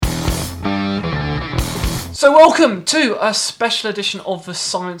So welcome to a special edition of the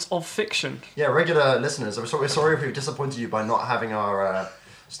Science of Fiction. Yeah, regular listeners, we're sorry if we've disappointed you by not having our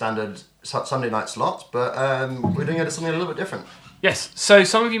standard Sunday night slot, but we're doing something a little bit different. Yes, so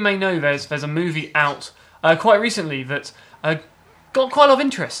some of you may know there's a movie out quite recently that got quite a lot of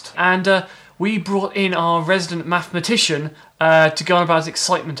interest, and we brought in our resident mathematician to go on about his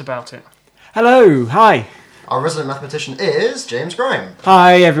excitement about it. Hello, hi. Our resident mathematician is James Grime.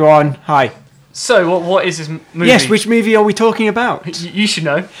 Hi everyone, hi. So, what is this movie? Yes, which movie are we talking about? You should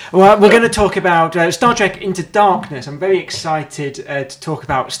know. Well, we're going to talk about Star Trek Into Darkness. I'm very excited to talk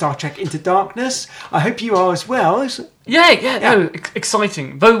about Star Trek Into Darkness. I hope you are as well. Yeah. No,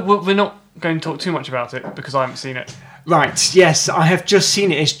 exciting. Though we're not going to talk too much about it because I haven't seen it. Right, yes, I have just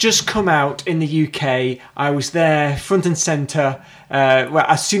seen it. It's just come out in the UK. I was there front and centre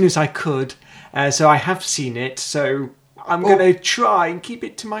as soon as I could. So I have seen it, so I'm going to try and keep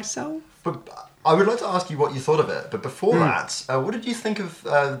it to myself. But I would like to ask you what you thought of it. But before that, what did you think of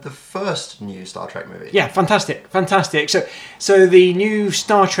the first new Star Trek movie? Yeah, fantastic. So the new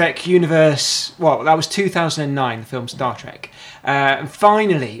Star Trek universe, well, that was 2009, the film Star Trek. And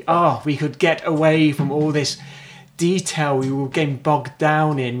finally, we could get away from all this detail we were getting bogged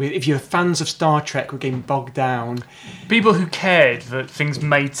down in. If you're fans of Star Trek, we're getting bogged down. People who cared that things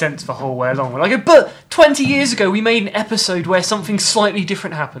made sense the whole way along were like, but 20 years ago we made an episode where something slightly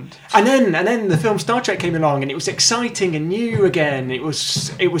different happened. And then the film Star Trek came along and it was exciting and new again. It was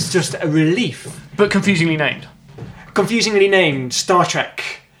just a relief. But confusingly named. Confusingly named Star Trek.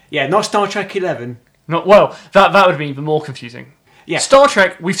 Yeah, not Star Trek 11. That would have been even more confusing. Yeah. Star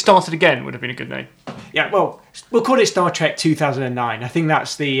Trek, We've Started Again would have been a good name. Yeah, well, we'll call it Star Trek 2009. I think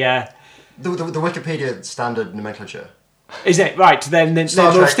that's the Wikipedia standard nomenclature. Is it? Right, then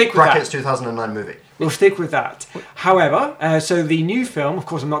Star we'll Trek stick with brackets that. 2009 movie. We'll stick with that. However, so the new film, of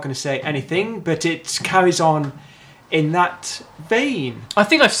course I'm not going to say anything, but it carries on in that vein. I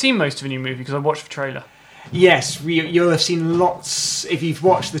think I've seen most of the new movie because I watched the trailer. Yes, you'll have seen lots if you've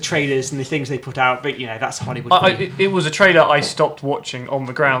watched the trailers and the things they put out, but that's Hollywood. It was a trailer I stopped watching on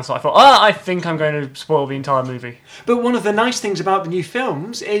the ground, so I thought, I think I'm going to spoil the entire movie. But one of the nice things about the new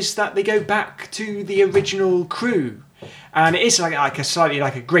films is that they go back to the original crew, and it is like a slightly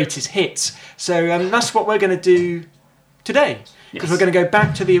like a greatest hits. So that's what we're going to do today, because we're going to go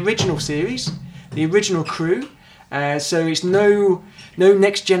back to the original series, the original crew. So it's no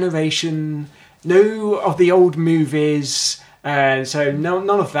Next Generation. No of the old movies, so none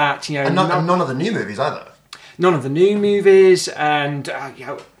of that. And none of the new movies either. None of the new movies, and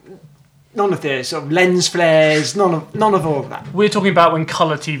none of the sort of lens flares. None of all of that. We're talking about when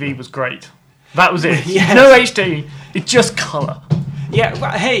colour TV was great. That was it. Yes. No HD. It's just colour. Yeah.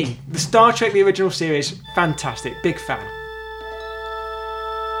 Well, hey, the Star Trek the original series, fantastic. Big fan.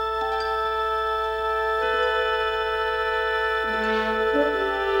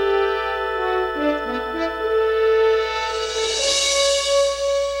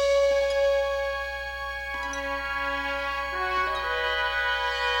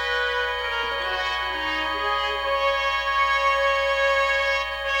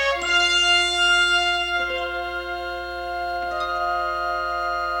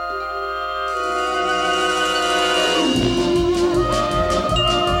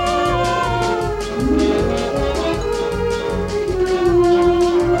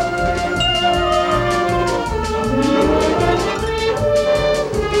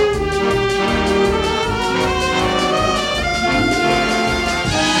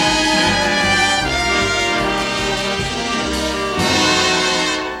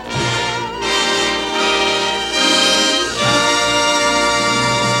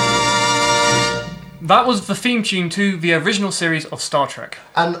 That was the theme tune to the original series of Star Trek.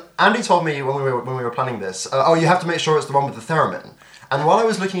 And Andy told me when we were planning this, you have to make sure it's the one with the theremin. And while I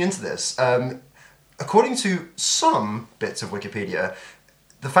was looking into this, according to some bits of Wikipedia,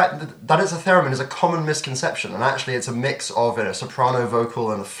 the fact that it's a theremin is a common misconception, and actually it's a mix of a soprano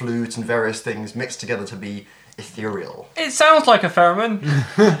vocal and a flute and various things mixed together to be ethereal. It sounds like a theremin.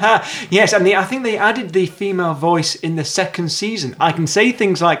 Yes, and I think they added the female voice in the second season. I can say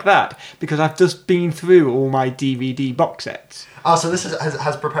things like that because I've just been through all my DVD box sets. So this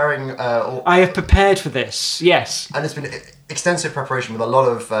has preparing... I have prepared for this, yes. And it's been extensive preparation with a lot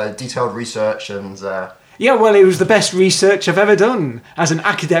of detailed research and... Yeah, well, it was the best research I've ever done. As an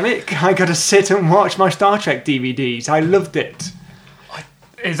academic, I got to sit and watch my Star Trek DVDs. I loved it.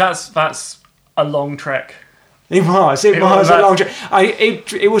 That's a long trek. It was a long trip.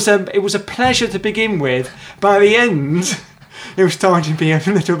 It was a pleasure to begin with. By the end, it was starting to be a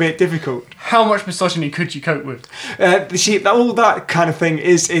little bit difficult. How much misogyny could you cope with? See, all that kind of thing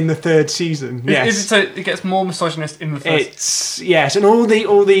is in the third season. Yes. Is it so it gets more misogynist in the first? Yes, and all the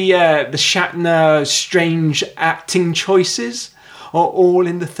Shatner strange acting choices are all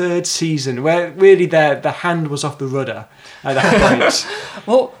in the third season, where really the hand was off the rudder at that point.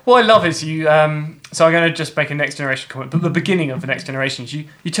 What I love is you. So I'm going to just make a Next Generation comment. But the beginning of the Next Generation,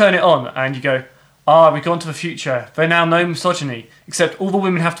 you turn it on and you go, we've gone to the future. There now no misogyny, except all the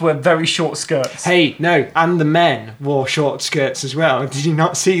women have to wear very short skirts. Hey, no, and the men wore short skirts as well. Did you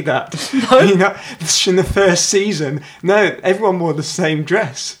not see that? No. In the first season, no, everyone wore the same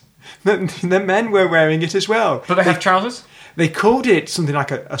dress. The men were wearing it as well. But they have trousers? They called it something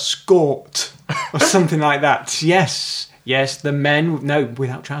like a skort or something like that. Yes, the men, no,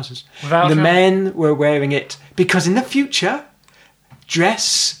 without trousers. Men were wearing it because in the future,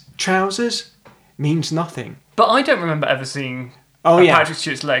 trousers means nothing. But I don't remember ever seeing Patrick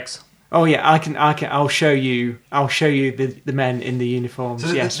Stewart's legs. Oh yeah, I'll show you the men in the uniforms.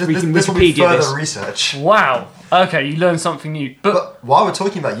 So yes, we can Wikipedia will be further this. Research. Wow. Okay, you learned something new. But while we're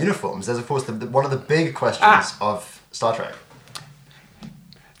talking about uniforms, there's of course one of the big questions of Star Trek.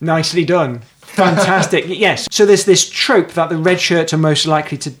 Nicely done. Fantastic. Yes. So there's this trope that the red shirts are most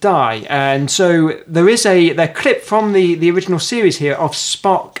likely to die. And so there is a clip from the original series here of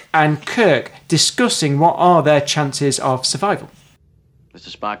Spock and Kirk discussing what are their chances of survival. Mr.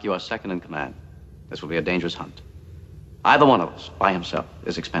 Spock, you are second in command. This will be a dangerous hunt. Either one of us, by himself,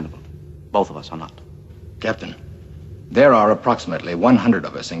 is expendable. Both of us are not. Captain, there are approximately 100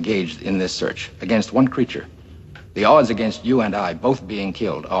 of us engaged in this search against one creature. The odds against you and I both being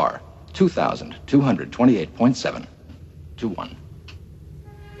killed are 2,228.7 to 1.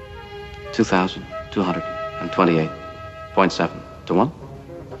 2,228.7 to 1?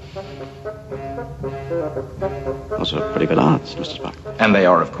 Those are pretty good odds, Mr. Spock. And they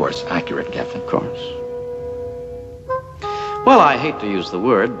are, of course, accurate, Captain. Of course. Well, I hate to use the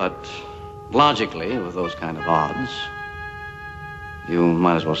word, but logically, with those kind of odds, you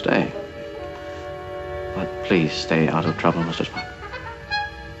might as well stay. But please stay out of trouble, Mr. Spock.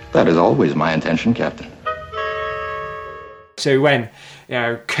 That is always my intention, Captain. So when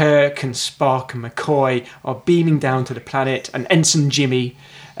Kirk and Spock and McCoy are beaming down to the planet, and Ensign Jimmy,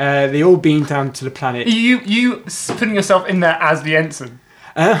 they all beam down to the planet. You putting yourself in there as the ensign?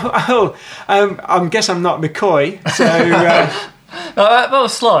 I guess I'm not McCoy, so... that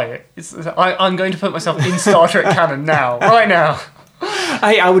was sly. I'm going to put myself in Star Trek canon now, right now.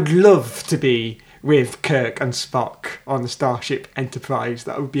 I would love to be with Kirk and Spock on the Starship Enterprise.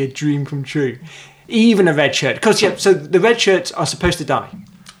 That would be a dream come true. Even a red shirt. Because, so the red shirts are supposed to die.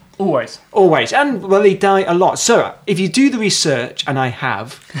 Always. And, well, they die a lot. So, if you do the research, and I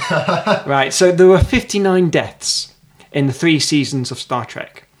have, right, so there were 59 deaths in the 3 seasons of Star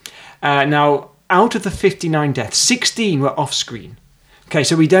Trek. Now, out of the 59 deaths, 16 were off-screen. Okay,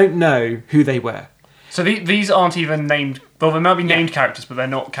 so we don't know who they were. So these aren't even named... Well, they might be named characters, but they're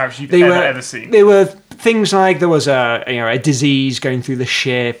not characters you've ever seen. They were things like there was a disease going through the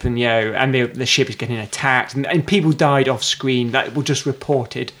ship, and the ship is getting attacked, and people died off screen that were just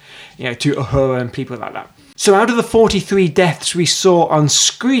reported, to Uhura and people like that. So out of the 43 deaths we saw on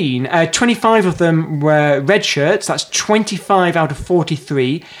screen, 25 of them were red shirts. That's 25 out of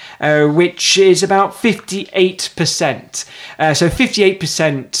 43, which is about 58%. So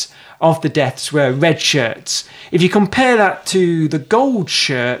 58%. Of the deaths were red shirts. If you compare that to the gold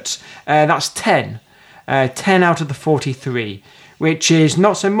shirt, that's 10. 10 out of the 43, which is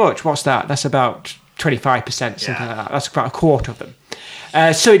not so much. What's that? That's about 25%, something like that. That's about a quarter of them.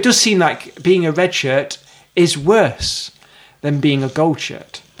 So it does seem like being a red shirt is worse than being a gold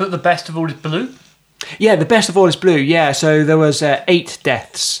shirt. But the best of all is blue? Yeah, the best of all is blue, yeah. So there was 8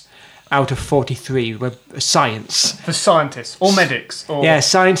 deaths out of 43 were science. For scientists or medics? Or... Yeah,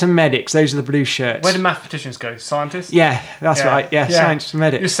 science and medics. Those are the blue shirts. Where do mathematicians go? Scientists? Yeah, that's right. Yeah, science and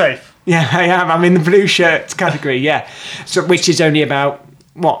medics. You're safe. Yeah, I am. I'm in the blue shirts category, yeah. So, which is only about,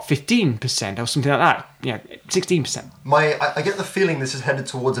 15% or something like that. 16%. I get the feeling this is headed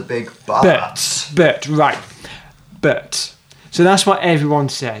towards a big but. But. So that's what everyone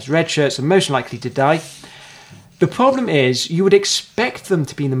says. Red shirts are most likely to die. The problem is, you would expect them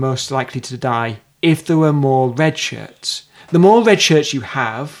to be the most likely to die if there were more red shirts. The more red shirts you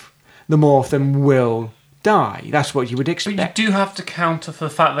have, the more of them will die. That's what you would expect. But you do have to counter for the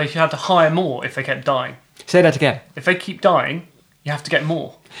fact that you had to hire more if they kept dying. Say that again. If they keep dying, you have to get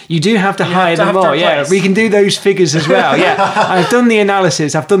more. You do have to hire them more, yeah. We can do those figures as well, yeah. I've done the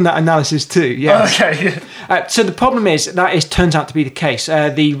analysis. I've done that analysis too, yeah. Okay. So the problem is, turns out to be the case.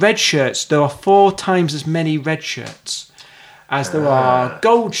 The red shirts, there are 4 times as many red shirts as there are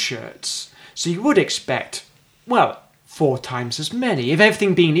gold shirts. So you would expect, well, 4 times as many, if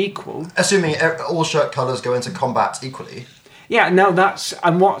everything being equal. Assuming all shirt colours go into combat equally. Yeah, now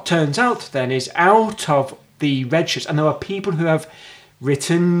and what turns out then is out of the red shirts, and there are people who have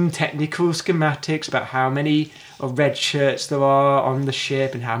written technical schematics about how many of red shirts there are on the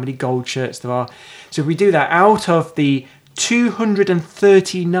ship and how many gold shirts there are. So if we do that, out of the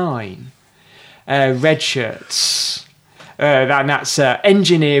 239 red shirts, that's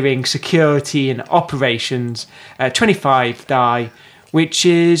engineering, security and operations, 25 die, which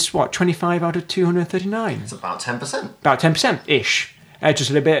is, 25 out of 239? It's about 10%. About 10%-ish, just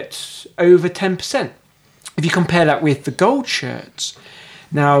a little bit over 10%. If you compare that with the gold shirts,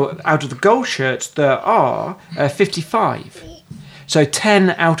 now out of the gold shirts there are 55. So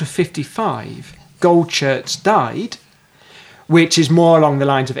 10 out of 55 gold shirts died, which is more along the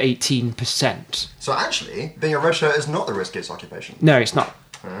lines of 18%. So actually, being a red shirt is not the riskiest occupation. No, it's not.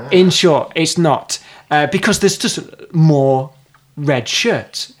 In short, it's not. Because there's just more red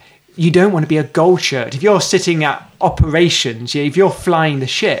shirts. You don't want to be a gold shirt. If you're sitting at operations, if you're flying the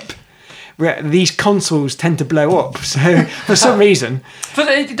ship, these consoles tend to blow up. So for some reason, but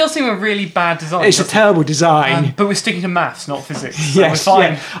it does seem a really bad design. It's a terrible design. But we're sticking to maths, not physics. So yes, we're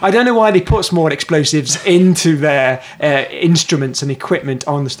fine. Yeah. I don't know why they put small explosives into their instruments and equipment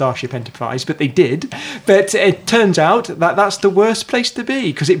on the Starship Enterprise, but they did. But it turns out that that's the worst place to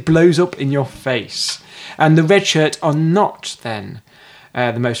be because it blows up in your face. And the red shirts are not then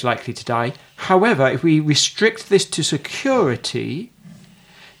the most likely to die. However, if we restrict this to security.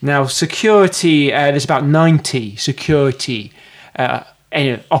 Now, security, there's about 90 security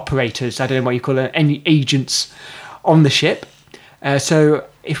operators, I don't know what you call it, any agents on the ship. So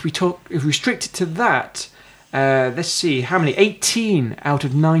if we restrict it to that, let's see, how many? 18 out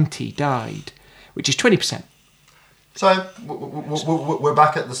of 90 died, which is 20%. So we're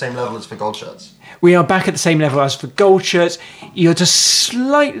back at the same level as for gold shirts. We are back at the same level as for gold shirts. You're just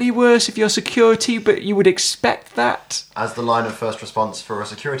slightly worse if you're security, but you would expect that. As the line of first response for a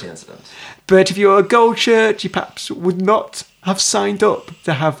security incident. But if you're a gold shirt, you perhaps would not have signed up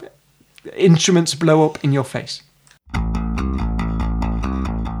to have instruments blow up in your face.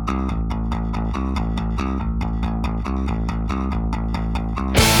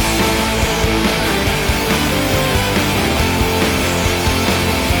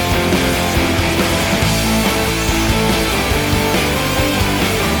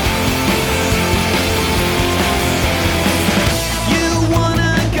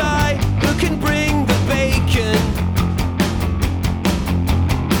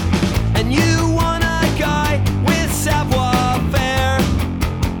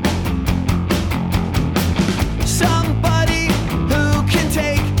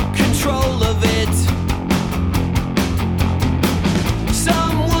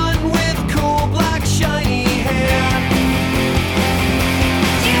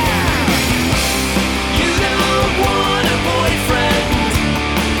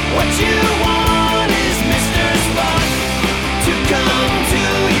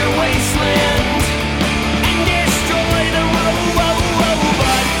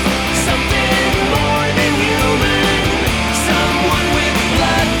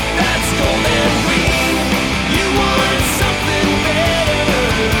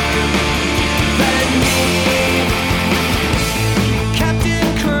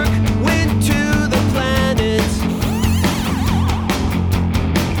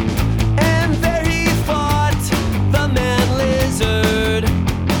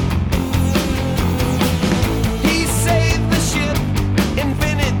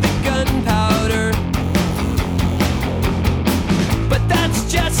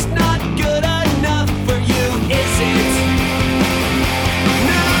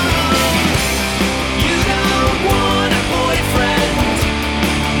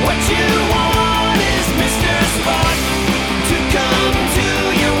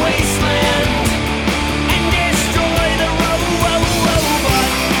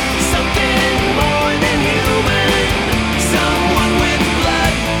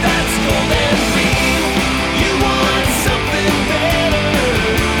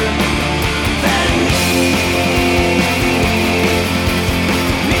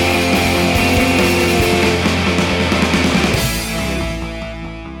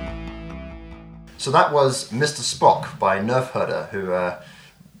 So that was Mr. Spock by Nerf Herder, who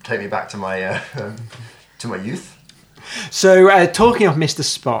take me back to my to my youth. So, talking of Mr.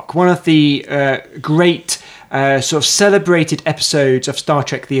 Spock, one of the great sort of celebrated episodes of Star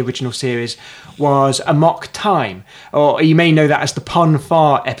Trek, the original series, was Amok Time, or you may know that as the Pon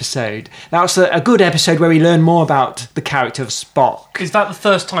Farr episode. That was a good episode where we learn more about the character of Spock. Is that the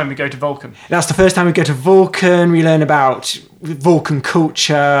first time we go to Vulcan? That's the first time we go to Vulcan. We learn about Vulcan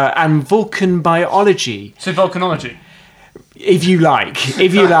culture and Vulcan biology. So volcanology? If you like.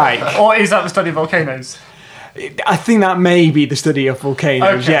 Or is that the study of volcanoes? I think that may be the study of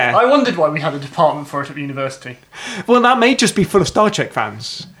volcanoes, Okay. yeah. I wondered why we had a department for it at the university. Well, that may just be full of Star Trek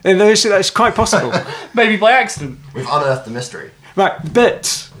fans. That's quite possible. Maybe by accident. We've unearthed the mystery. Right,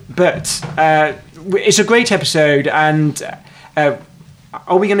 but it's a great episode, and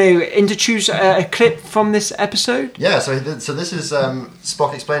are we going to introduce a clip from this episode? Yeah, so this is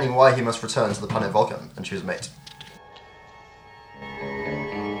Spock explaining why he must return to the planet Vulcan and choose a mate.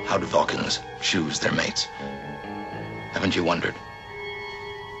 How do Vulcans choose their mates? Haven't you wondered?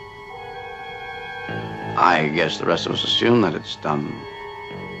 I guess the rest of us assume that it's done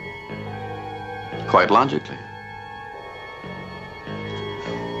quite logically.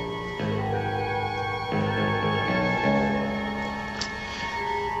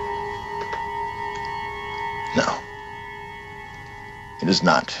 No. It is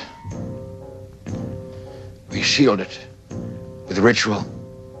not. We shield it with ritual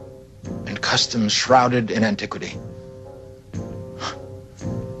and customs shrouded in antiquity.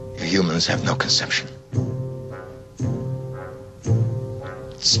 You humans have no conception.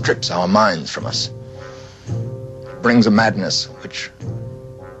 It strips our minds from us. It brings a madness which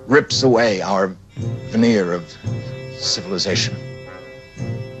rips away our veneer of civilization.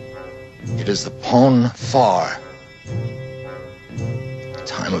 It is the Pon Farr,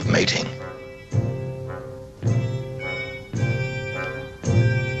 time of mating.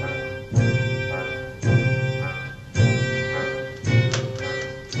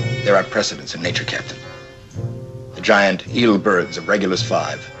 There are precedents in nature, Captain. The giant eel birds of Regulus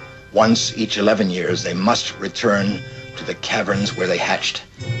 5. Once each 11 years, they must return to the caverns where they hatched.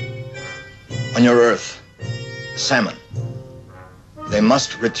 On your Earth, the salmon. They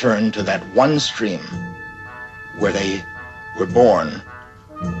must return to that one stream where they were born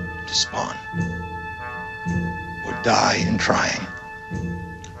to spawn. Or die in trying.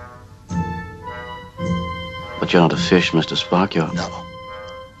 But you're not a fish, Mr. Spock. You're... No.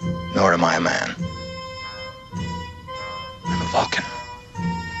 Nor am I a man. I'm a Vulcan.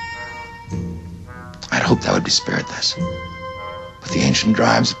 I'd hoped I would be spared this. But the ancient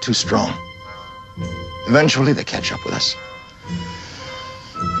drives are too strong. Eventually they catch up with us.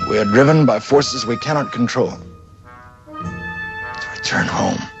 We are driven by forces we cannot control. To return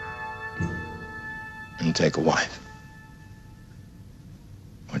home. And take a wife.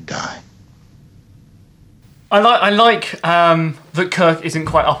 Or die. I like that Kirk isn't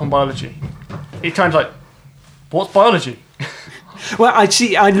quite up on biology. It's kind of like, what's biology? Well,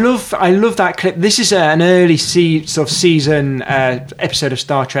 I love that clip. This is an early sort of season episode of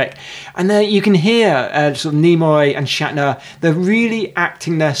Star Trek, and you can hear sort of Nimoy and Shatner. They're really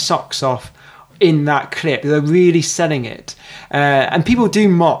acting their socks off in that clip. They're really selling it, and people do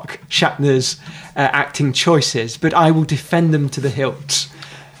mock Shatner's acting choices, but I will defend them to the hilt.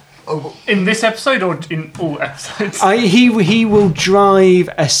 In this episode or in all episodes? He will drive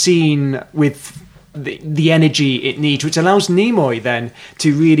a scene with the energy it needs, which allows Nimoy then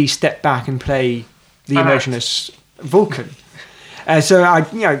to really step back and play the emotionless Vulcan. So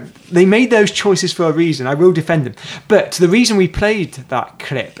they made those choices for a reason. I will defend them. But the reason we played that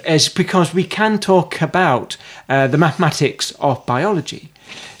clip is because we can talk about the mathematics of biology.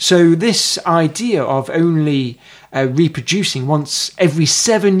 So this idea of only reproducing once every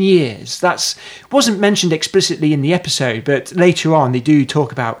 7 years. That wasn't mentioned explicitly in the episode, but later on they do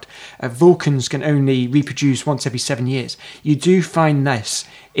talk about Vulcans can only reproduce once every 7 years. You do find this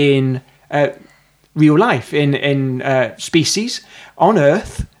in real life, in species on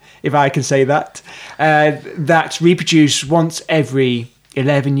Earth, if I can say that, that reproduce once every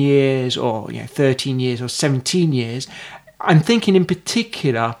 11 years or 13 years or 17 years. I'm thinking in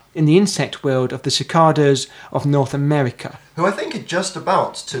particular in the insect world of the cicadas of North America. Who I think are just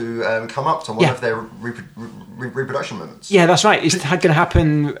about to come up to one of their reproduction moments. Yeah, that's right. It's going to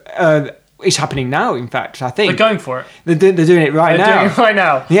happen. It's happening now, in fact, I think. They're going for it. They're doing it right now. They're doing it right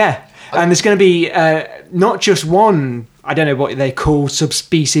now. Yeah. And there's going to be not just one, I don't know what they call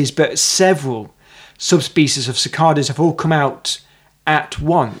subspecies, but several subspecies of cicadas have all come out at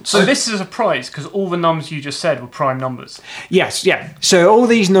once. So this is a surprise because all the numbers you just said were prime numbers. Yes, yeah. So all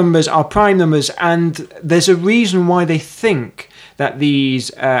these numbers are prime numbers, and there's a reason why they think that these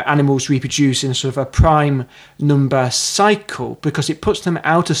animals reproduce in sort of a prime number cycle, because it puts them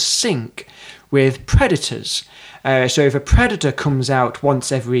out of sync with predators. So if a predator comes out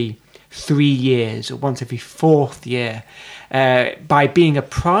once every 3 years or once every 4th year, by being a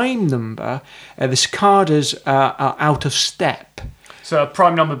prime number, the cicadas are out of step. So a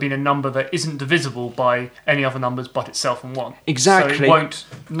prime number being a number that isn't divisible by any other numbers but itself and 1. Exactly. So it won't.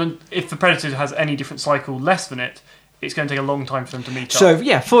 If the predator has any different cycle less than it, it's going to take a long time for them to meet up. So,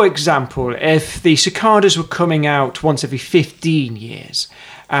 yeah, for example, if the cicadas were coming out once every 15 years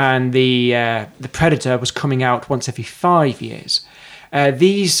and the predator was coming out once every 5 years,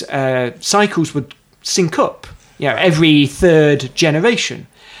 these cycles would sync up, every 3rd generation.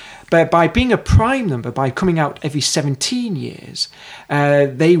 But by being a prime number, by coming out every 17 years,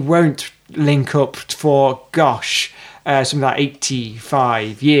 they won't link up for, something like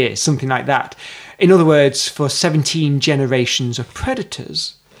 85 years, something like that. In other words, for 17 generations of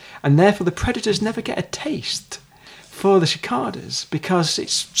predators, and therefore the predators never get a taste for the cicadas because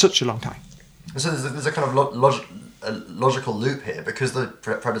it's such a long time. So there's a kind of logical loop here, because the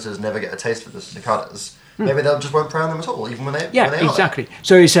predators never get a taste for the cicadas. Maybe they just won't prey on them at all, even when they Yeah, when they exactly.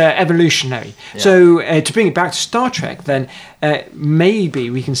 So it's evolutionary. Yeah. So to bring it back to Star Trek, then maybe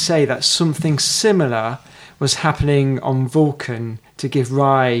we can say that something similar was happening on Vulcan to give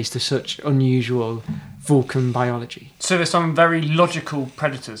rise to such unusual Vulcan biology. So there's some very logical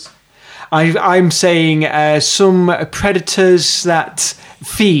predators. I'm saying some predators that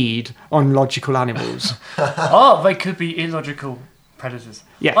feed on logical animals. They could be illogical predators.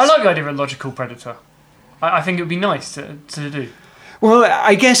 Yes. I like the idea of a logical predator. I think it would be nice to do. Well,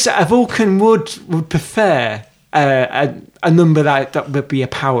 I guess a Vulcan would prefer a number that would be a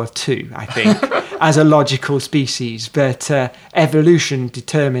power of 2, I think, as a logical species. But evolution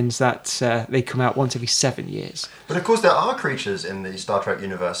determines that they come out once every 7 years. But of course, there are creatures in the Star Trek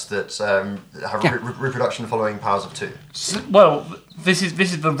universe that have reproduction following powers of 2. Well, this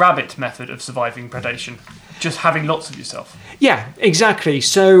is the rabbit method of surviving predation. Just having lots of yourself. Yeah, exactly.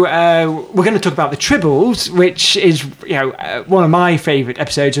 So we're going to talk about the Tribbles, which is one of my favourite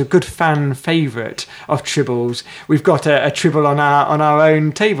episodes, a good fan favourite of Tribbles. We've got a Tribble on our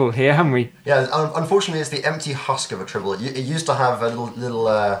own table here, haven't we? Yeah, unfortunately, it's the empty husk of a Tribble. It used to have a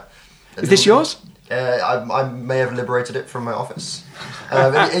little. Is this yours? I may have liberated it from my office.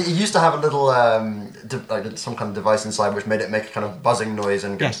 It used to have a little, some kind of device inside which made it make a kind of buzzing noise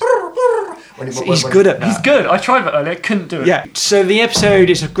and go. Yes. He's good at that. He's good. I tried that earlier. Couldn't do it. Yeah. So the episode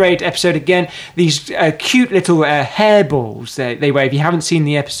is a great episode again. These cute little hairballs they wear. If you haven't seen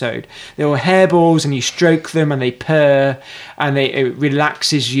the episode, they're all hairballs, and you stroke them, and they purr, and it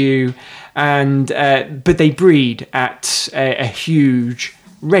relaxes you. And but they breed at a huge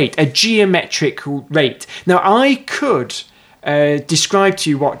rate, a geometric rate. Now I could describe to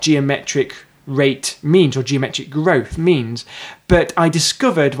you what geometric rate means, or geometric growth means, but I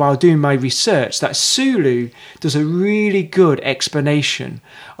discovered while doing my research that Sulu does a really good explanation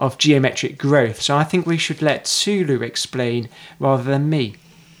of geometric growth, so I think we should let Sulu explain rather than me.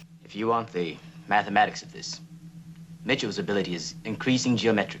 If you want the mathematics of this, Mitchell's ability is increasing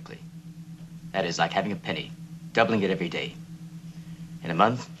geometrically. That is like having a penny, doubling it every day. In a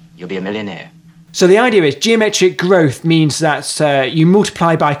month, you'll be a millionaire. So the idea is geometric growth means that you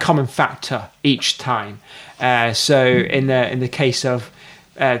multiply by a common factor each time. So in the case of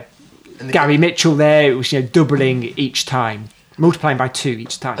Gary Mitchell, there it was doubling each time, multiplying by 2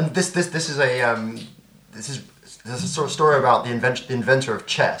 each time. And this is a sort of story about the inventor of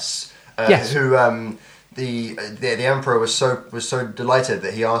chess, yes. Who the emperor was so delighted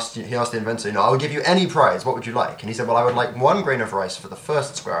that he asked the inventor, I'll give you any prize. What would you like? And he said, well, I would like 1 grain of rice for the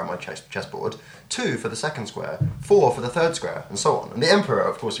first square on my chessboard, 2 for the second square, 4 for the third square, and so on. And the emperor,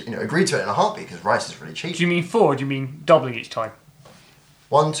 of course, agreed to it in a heartbeat because rice is really cheap. Do you mean 4? Or do you mean doubling each time?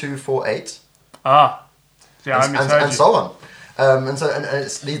 1, 2, 4, 8. Ah, yeah, I misheard you. And so on.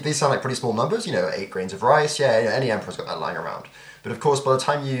 These sound like pretty small numbers. 8 grains of rice. Yeah, any emperor's got that lying around. But of course, by the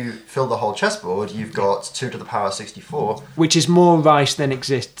time you fill the whole chessboard, you've got 2 to the power 64. Which is more rice than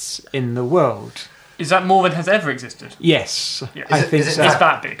exists in the world. Is that more than has ever existed? Yes, Yeah. I think so. It's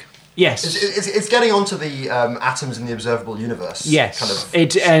that big. Yes. It's getting onto the atoms in the observable universe. Yes. Kind of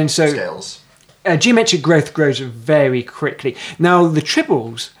and so scales. Geometric growth grows very quickly. Now, the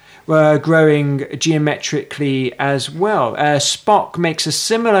Tribbles were growing geometrically as well. Spock makes a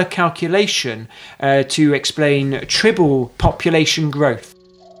similar calculation to explain Tribble population growth.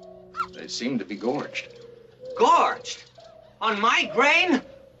 They seem to be gorged. Gorged? On my grain?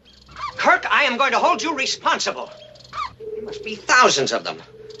 Kirk, I am going to hold you responsible. There must be thousands of them.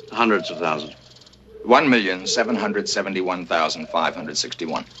 Hundreds of thousands.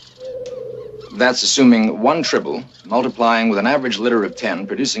 1,771,561. That's assuming one tribble, multiplying with an average litter of 10,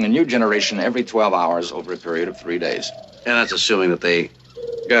 producing a new generation every 12 hours over a period of 3 days. And that's assuming that they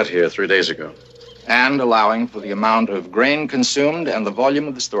got here 3 days ago. And allowing for the amount of grain consumed and the volume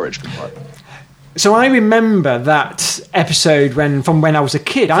of the storage compartment. So I remember that episode from when I was a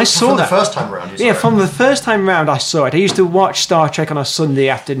kid. I saw that the first time around. From the first time round I saw it. I used to watch Star Trek on a Sunday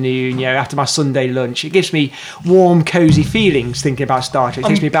afternoon, after my Sunday lunch. It gives me warm, cosy feelings thinking about Star Trek. It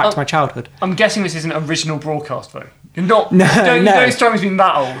takes me back to my childhood. I'm guessing this isn't original broadcast, though. You're not. Don't strike me as being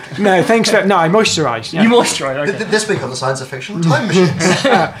that old. No, thanks for. No, I moisturise. Yeah. You moisturise. Okay. This week on the Science of Fiction Time Machines.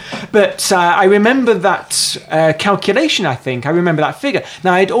 But I remember that calculation. I remember that figure.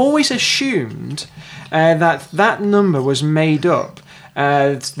 Now I'd always assumed that number was made up.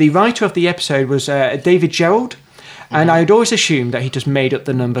 The writer of the episode was David Gerald. And I had always assumed that he just made up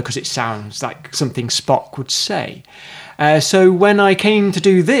the number because it sounds like something Spock would say. So when I came to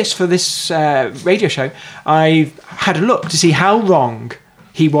do this for this radio show, I had a look to see how wrong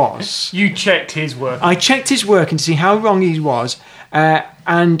he was. You checked his work. I checked his work and to see how wrong he was.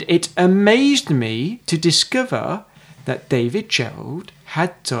 And it amazed me to discover that David Gerald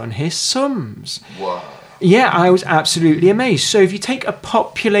had done his sums. Wow. Yeah, I was absolutely amazed. So if you take a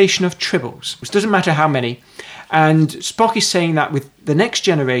population of tribbles, which doesn't matter how many, and Spock is saying that with the next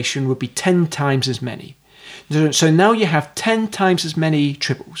generation would be 10 times as many. So now you have 10 times as many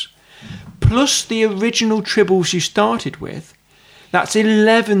tribbles. Plus the original tribbles you started with, that's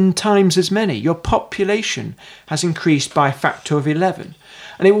 11 times as many. Your population has increased by a factor of 11.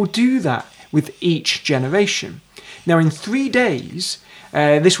 And it will do that with each generation. Now in 3 days,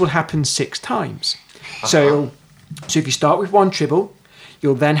 this will happen 6 times. So if you start with 1 tribble,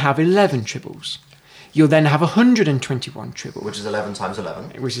 you'll then have 11 tribbles. You'll then have 121 tribbles. Which is 11 times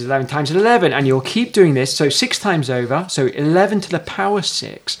 11. Which is 11 times 11. And you'll keep doing this. So 6 times over. So 11 to the power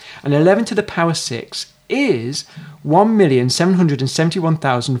 6. And 11 to the power 6 is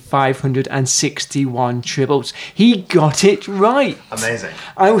 1,771,561 tribbles. He got it right. Amazing.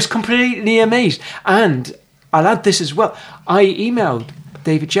 I was completely amazed. And I'll add this as well. I emailed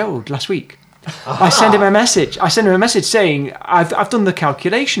David Gerald last week. I sent him a message. Saying I've done the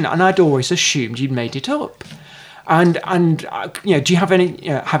calculation, and I'd always assumed you'd made it up. And do you have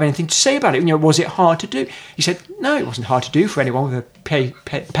anything to say about it? Was it hard to do? He said no, it wasn't hard to do for anyone with a pen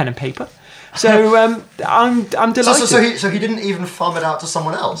and paper. So I'm delighted. So he didn't even farm it out to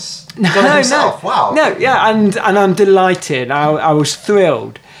someone else. No. Wow. No, yeah, and I'm delighted. I was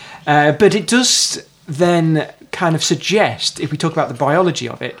thrilled, but it does then kind of suggest, if we talk about the biology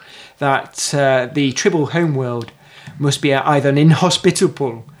of it, that the Tribble homeworld must be either an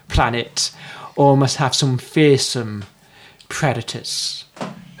inhospitable planet or must have some fearsome predators.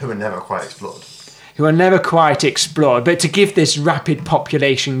 Who are never quite explored. But to give this rapid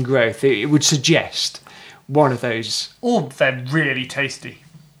population growth, it would suggest one of those. Or they're really tasty.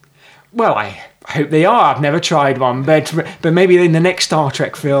 Well, I hope they are. I've never tried one, but maybe in the next Star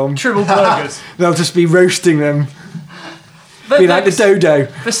Trek film... Tribble burgers. They'll just be roasting them. Be like the dodo.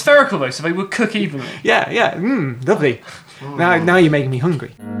 They're spherical though, so they would cook evenly. Yeah. Lovely. Now you're making me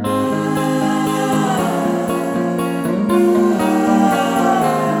hungry.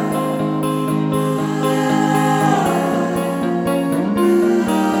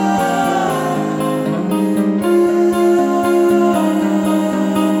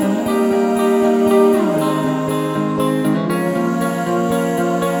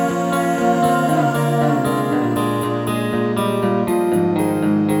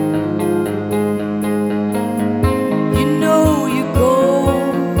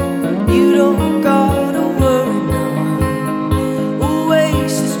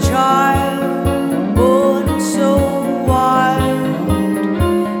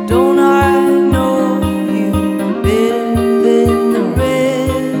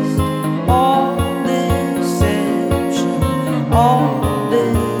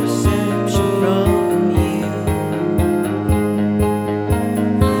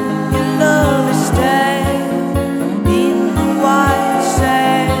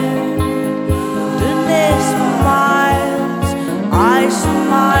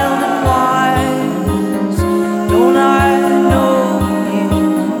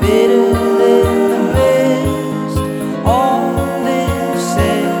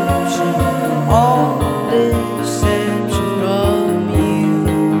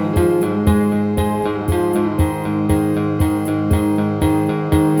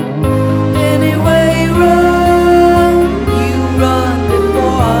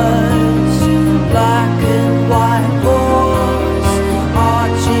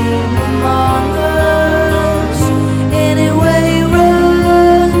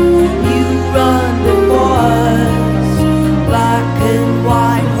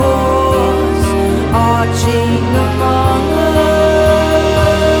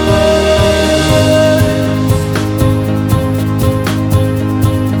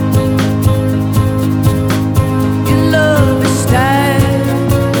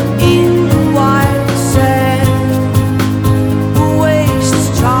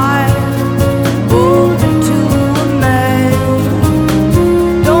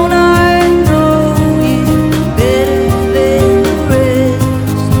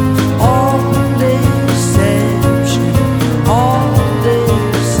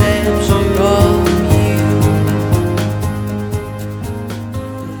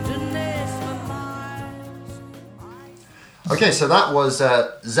 Okay, so that was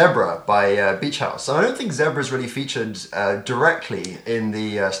Zebra by Beach House. And I don't think Zebra's really featured directly in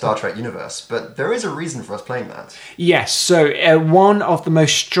the Star Trek universe, but there is a reason for us playing that. Yes, so one of the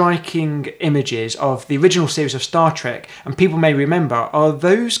most striking images of the original series of Star Trek, and people may remember, are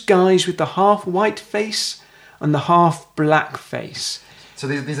those guys with the half white face and the half black face. So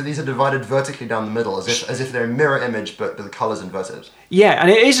these are divided vertically down the middle, as if they're a mirror image, but the colours inverted. Yeah,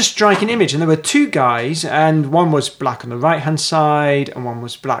 and it is a striking image. And there were two guys, and one was black on the right-hand side, and one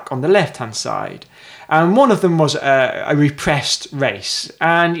was black on the left-hand side. And one of them was a repressed race,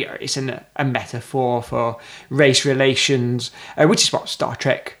 and it's a metaphor for race relations, which is what Star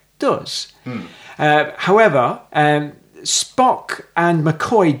Trek does. However, Spock and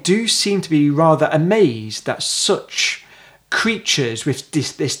McCoy do seem to be rather amazed that such creatures with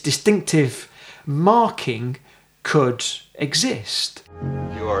this distinctive marking could exist.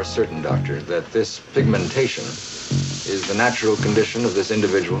 You are certain, Doctor, that this pigmentation is the natural condition of this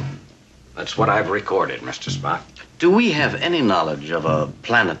individual? That's what I've recorded, Mr. Spock. Do we have any knowledge of a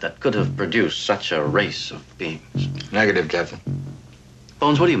planet that could have produced such a race of beings? Negative, Captain.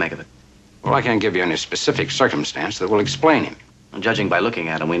 Bones, what do you make of it? Well, I can't give you any specific circumstance that will explain him. And judging by looking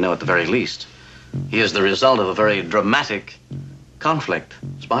at him, we know at the very least he is the result of a very dramatic conflict.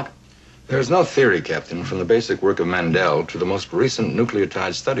 Spock? There's no theory, Captain, from the basic work of Mandel to the most recent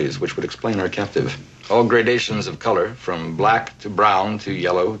nucleotide studies which would explain our captive. All gradations of color, from black to brown to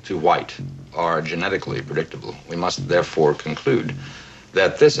yellow to white, are genetically predictable. We must therefore conclude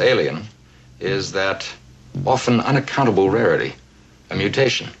that this alien is that often unaccountable rarity, a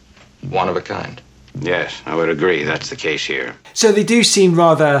mutation, one of a kind. Yes, I would agree that's the case here. So they do seem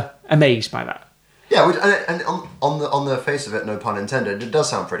rather amazed by that. Yeah, and on the face of it, no pun intended, it does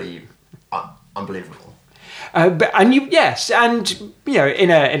sound pretty unbelievable. In an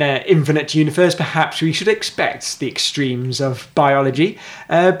infinite universe, perhaps we should expect the extremes of biology,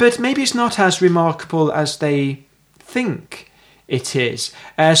 but maybe it's not as remarkable as they think it is.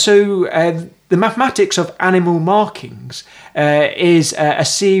 The mathematics of animal markings is a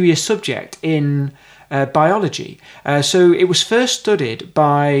serious subject in biology. So it was first studied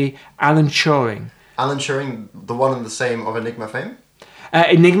by Alan Turing. Alan Turing, the one and the same of Enigma fame?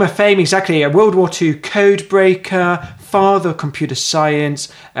 Enigma fame, exactly. A World War II code breaker, father of computer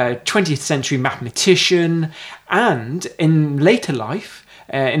science, 20th century mathematician, and in later life,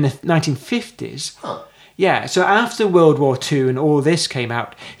 in the 1950s, yeah, so after World War II and all this came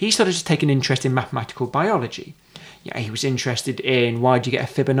out, he started to take an interest in mathematical biology. Yeah, he was interested in why do you get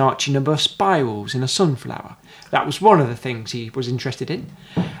a Fibonacci number of spirals in a sunflower. That was one of the things he was interested in.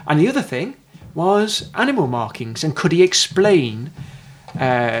 And the other thing was animal markings, and could he explain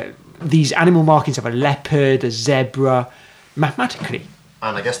these animal markings of a leopard, a zebra, mathematically?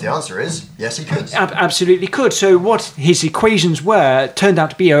 And I guess the answer is yes, he could. Absolutely could. So what his equations were turned out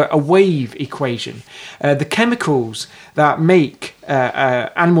to be a wave equation. The chemicals that make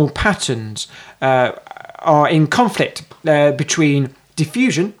animal patterns are in conflict between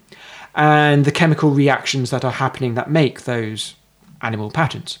diffusion and the chemical reactions that are happening that make those animal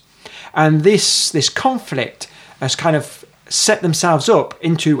patterns. And this conflict has kind of set themselves up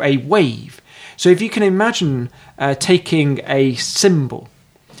into a wave. So if you can imagine taking a cymbal,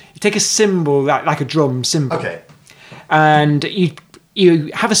 you take a cymbal like a drum cymbal, okay, and you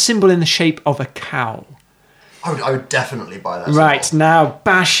have a cymbal in the shape of a cow. I would definitely buy that. Right, cymbal. now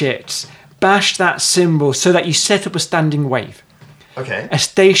bash that cymbal so that you set up a standing wave. Okay. A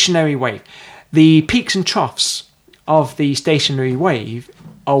stationary wave. The peaks and troughs of the stationary wave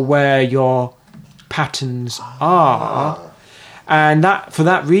are where your patterns are. And for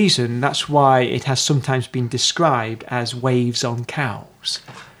that reason, that's why it has sometimes been described as waves on cows.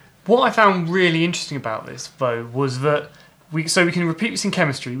 What I found really interesting about this, though, was that we can repeat this in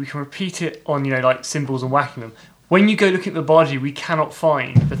chemistry, we can repeat it on, like symbols and whacking them. When you go look at the body, we cannot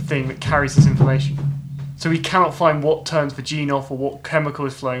find the thing that carries this information. So we cannot find what turns the gene off or what chemical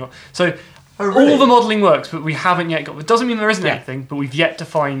is flowing off. So all the modelling works, but we haven't yet got... It doesn't mean there isn't anything, but we've yet to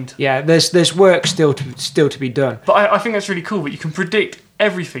find... Yeah, there's work still to be done. But I think that's really cool, that you can predict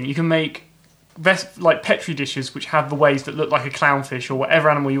everything. You can make like Petri dishes which have the waves that look like a clownfish or whatever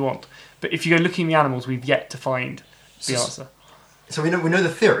animal you want. But if you go looking at the animals, we've yet to find the answer. So we know the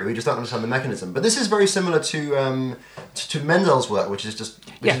theory, we just don't understand the mechanism. But this is very similar to Mendel's work, which is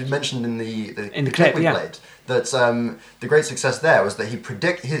mentioned in the clip we played. That the great success there was that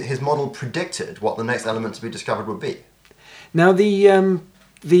his model predicted what the next element to be discovered would be. Now the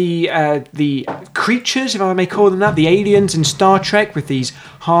creatures, if I may call them that, the aliens in Star Trek with these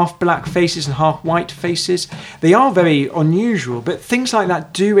half black faces and half white faces, they are very unusual. But things like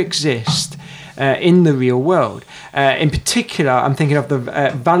that do exist in the real world. In particular, I'm thinking of the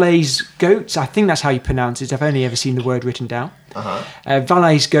Valais goats. I think that's how you pronounce it. I've only ever seen the word written down.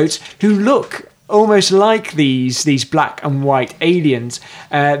 Valais goats, who look almost like these black and white aliens.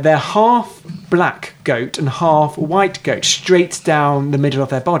 They're half black goat and half white goat, straight down the middle of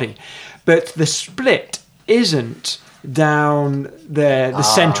their body. But the split isn't down the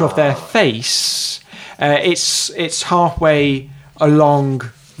centre of their face. It's halfway along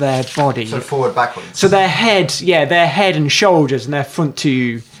their body. So forward, backwards. So their head and shoulders and their front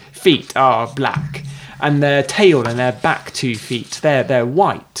 2 feet are black, and their tail and their back 2 feet they're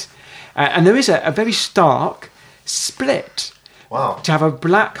white. And there is a very stark split. Wow. To have a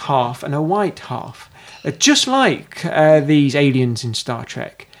black half and a white half, just like these aliens in Star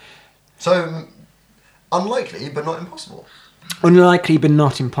Trek. So unlikely, but not impossible. Unlikely, but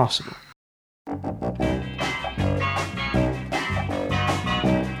not impossible. In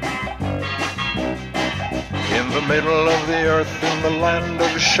the middle of the earth, in the land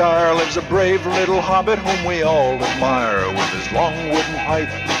of Shire, lives a brave little hobbit whom we all admire. With his long wooden pipe,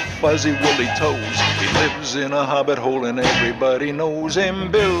 fuzzy woolly toes, he lives in a hobbit hole and everybody knows him.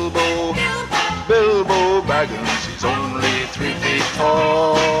 Bilbo, Bilbo Baggins, he's only 3 feet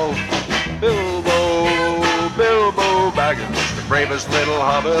tall. Bilbo, Bilbo Baggins, the bravest little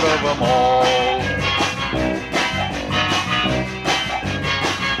hobbit of them all.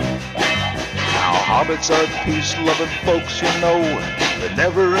 Hobbits are peace-loving folks, you know. They're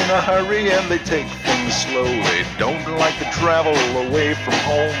never in a hurry and they take things slow. They don't like to travel away from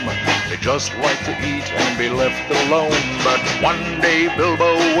home. They just like to eat and be left alone. But one day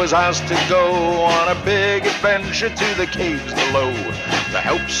Bilbo was asked to go on a big adventure to the caves below to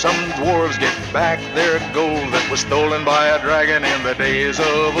help some dwarves get back their gold that was stolen by a dragon in the days of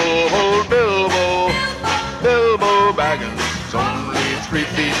old. Bilbo, Bilbo Baggins, is only 3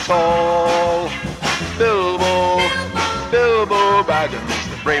 feet tall. Bilbo, Bilbo Baggins,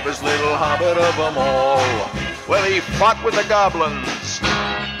 the bravest little hobbit of them all. Well, he fought with the goblins.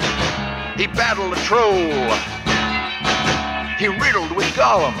 He battled a troll. He riddled with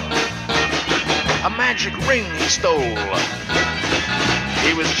Gollum. A magic ring he stole.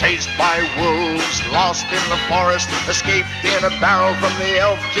 He was chased by wolves, lost in the forest, escaped in a barrel from the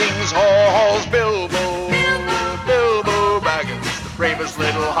Elf King's halls. Bilbo, Bilbo Baggins, the bravest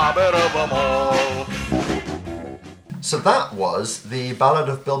little hobbit of them all. So that was the Ballad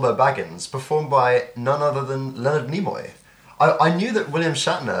of Bilbo Baggins, performed by none other than Leonard Nimoy. I knew that William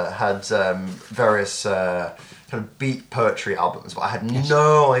Shatner had various kind of beat poetry albums, but I had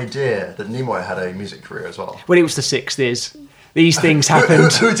no idea that Nimoy had a music career as well. Well, it was the 60s. These things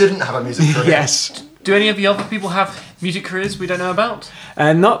happened. Who didn't have a music career? Yes. Do any of the other people have music careers we don't know about?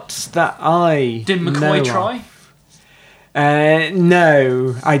 Not that I Did McCoy know try?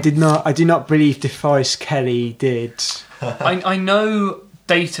 No, I did not. I do not believe DeForest Kelly did. I know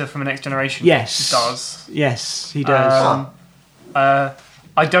Data from the Next Generation does. Yes, he does. I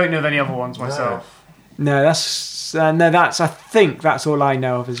don't know of any other ones myself. No, that's I think that's all I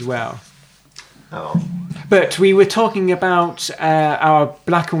know of as well. Oh. But we were talking about our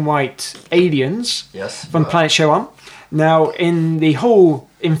black and white aliens from Planet Showan. Now, in the whole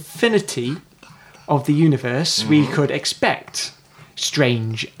infinity of the universe, we could expect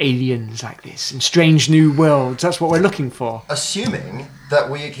strange aliens like this and strange new worlds. That's what we're looking for. Assuming that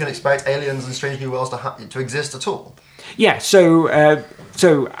we can expect aliens and strange new worlds to exist at all. Yeah, so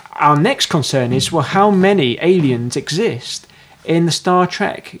our next concern is, well, how many aliens exist in the Star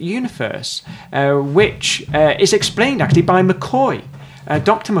Trek universe, which is explained actually by McCoy,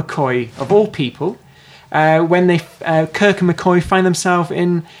 Dr. McCoy, of all people, when Kirk and McCoy find themselves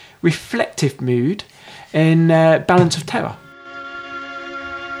in reflective mood in Balance of Terror.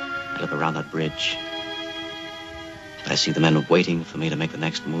 I look around that bridge. I see the men waiting for me to make the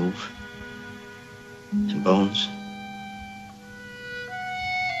next move. And Bones,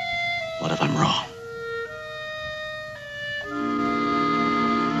 what if I'm wrong?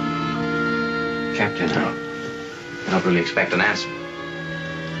 Captain, I don't really expect an answer.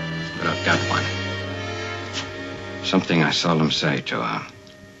 But I've got one. Something I seldom say to a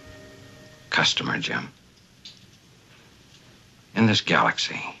customer, Jim. In this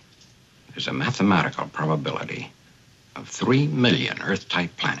galaxy, there's a mathematical probability of 3 million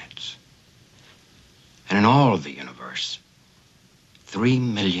Earth-type planets. And in all of the universe, 3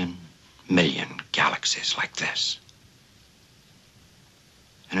 million galaxies like this.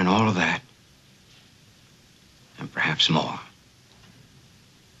 And in all of that, and perhaps more,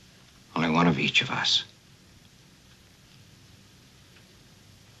 only one of each of us.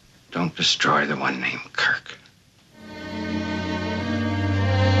 Don't destroy the one named Kirk.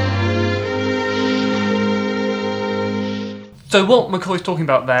 So what McCoy's talking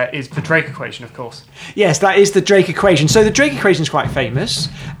about there is the Drake equation, of course. Yes, that is the Drake equation. So the Drake equation is quite famous.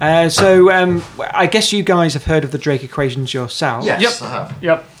 I guess you guys have heard of the Drake equations yourselves. Yes, I have.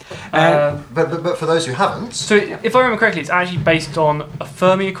 Yep. But for those who haven't... So if I remember correctly, it's actually based on a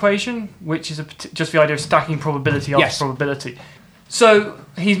Fermi equation, which is just the idea of stacking probability after probability. So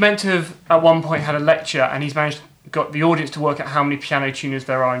he's meant to have, at one point, had a lecture, and he's got the audience to work out how many piano tuners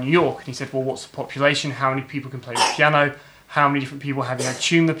there are in New York. And he said, well, what's the population? How many people can play the piano? How many different people have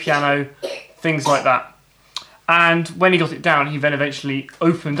tuned the piano? Things like that. And when he got it down, he then eventually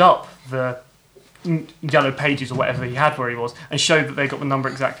opened up the yellow pages or whatever he had where he was and showed that they got the number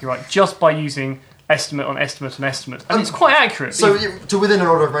exactly right just by using estimate on estimate on estimate. And it's quite accurate. So to within an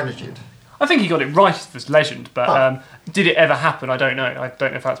order of magnitude? I think he got it right as this legend, but did it ever happen? I don't know. I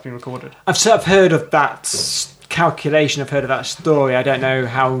don't know if that's been recorded. I've sort of heard of that calculation, I've heard of that story. I don't know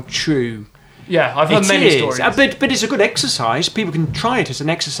how true. Yeah, I've heard many stories. But it's a good exercise. People can try it as an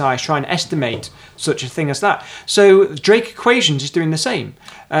exercise, try and estimate such a thing as that. So Drake equations is doing the same.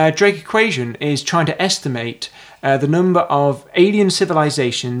 Drake equation is trying to estimate the number of alien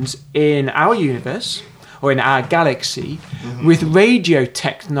civilizations in our universe, or in our galaxy, with radio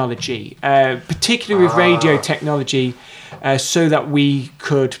technology, particularly with radio technology, so that we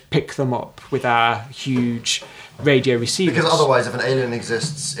could pick them up with our huge radio receivers. Because otherwise, if an alien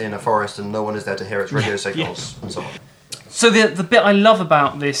exists in a forest and no one is there to hear its radio signals and so on. So the bit I love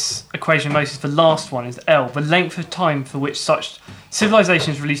about this equation most is the last one, is L, the length of time for which such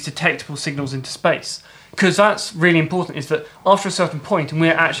civilizations release detectable signals into space. Because that's really important, is that after a certain point, and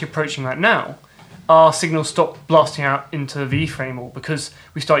we're actually approaching that now, our signals stop blasting out into the E-frame, or because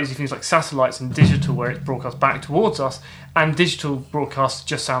we start using things like satellites and digital where it's broadcast back towards us, and digital broadcasts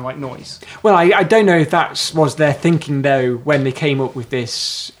just sound like noise. Well, I don't know if that was their thinking, though, when they came up with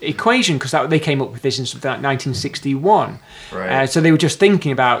this equation, because they came up with this in something like 1961. Right. So they were just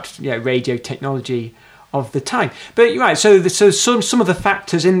thinking about radio technology of the time. But you're right, so some of the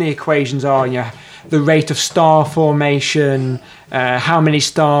factors in the equations are the rate of star formation, how many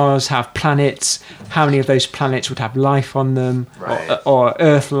stars have planets, how many of those planets would have life on them, or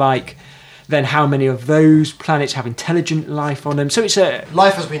Earth-like, then how many of those planets have intelligent life on them. So it's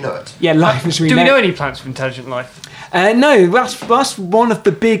life as we know it. Yeah, life as we know it. Do we know any planets with intelligent life? No, that's one of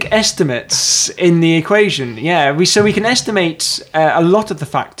the big estimates in the equation. Yeah, so we can estimate a lot of the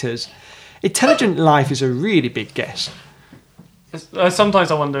factors. Intelligent life is a really big guess.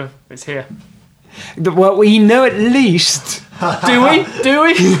 Sometimes I wonder if it's here. Well, we know at least. Do we?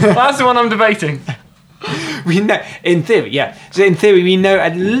 That's the one I'm debating. We know, in theory, yeah. So in theory, we know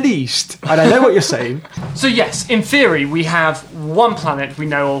at least. And I know what you're saying. So yes, in theory, we have one planet we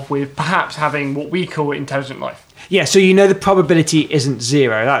know of with perhaps having what we call intelligent life. Yeah. So the probability isn't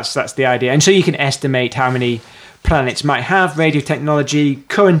zero. That's the idea. And so you can estimate how many planets might have radio technology.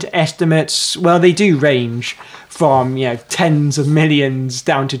 Current estimates, well, they do range from tens of millions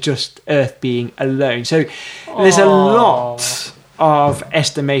down to just Earth being alone. So there's a lot of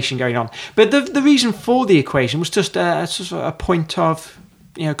estimation going on. But the reason for the equation was just a point of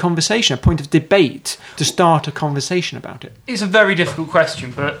conversation, a point of debate to start a conversation about it. It's a very difficult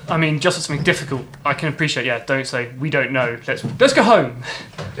question, but I mean, just as something difficult, I can appreciate. Yeah, don't say we don't know. Let's go home.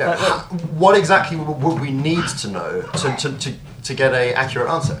 Yeah. What exactly would we need to know to get an accurate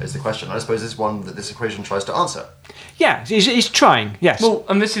answer is the question. I suppose this one that this equation tries to answer. Yeah, it's trying, yes. Well,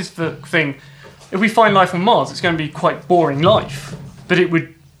 and this is the thing. If we find life on Mars, it's going to be quite boring life, but it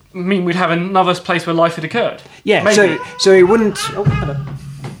would mean we'd have another place where life had occurred. Yeah, maybe. So it wouldn't... Oh, hello.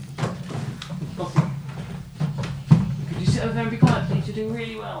 Could you sit over there and be quiet, please? You're doing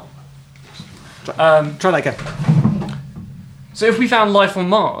really well. Try that again. So if we found life on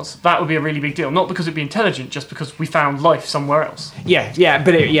Mars, that would be a really big deal. Not because it'd be intelligent, just because we found life somewhere else. Yeah,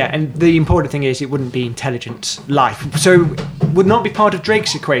 but and the important thing is it wouldn't be intelligent life. So it would not be part of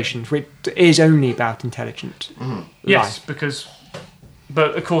Drake's equation, which is only about intelligent life. Yes,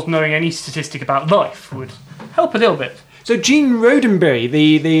 but of course knowing any statistic about life would help a little bit. So Gene Roddenberry,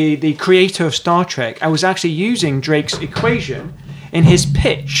 the creator of Star Trek, was actually using Drake's equation in his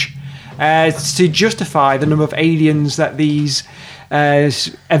pitch to justify the number of aliens that these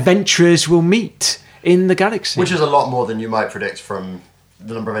adventurers will meet in the galaxy. Which is a lot more than you might predict from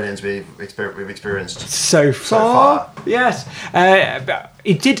the number of aliens we've experienced so far. Yes.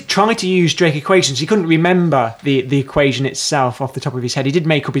 He did try to use Drake equations. He couldn't remember the equation itself off the top of his head. He did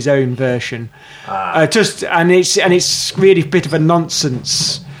make up his own version. And it's really a bit of a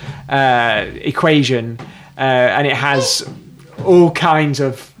nonsense equation, and it has all kinds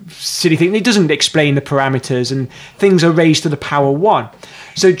of silly thing. It doesn't explain the parameters, and things are raised to the power 1.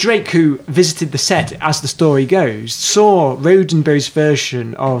 So Drake, who visited the set as the story goes, saw Roddenberry's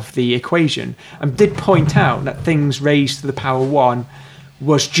version of the equation and did point out that things raised to the power 1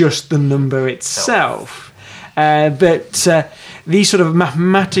 was just the number itself. But these sort of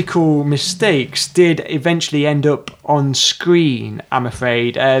mathematical mistakes did eventually end up on screen, I'm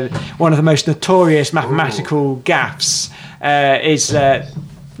afraid. One of the most notorious mathematical gaffes is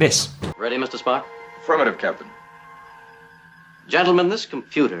this. Ready, Mr. Spock? Affirmative, Captain. Gentlemen, this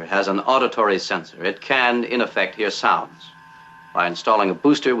computer has an auditory sensor. It can, in effect, hear sounds. By installing a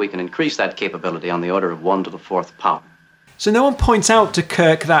booster, we can increase that capability on the order of 1 to the 4th power. So no one points out to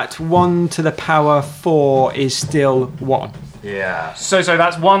Kirk that 1 to the power 4 is still 1. Yeah. So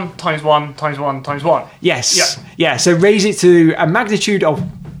that's 1 times 1 times 1 times 1. Yes. Yeah. So raise it to a magnitude of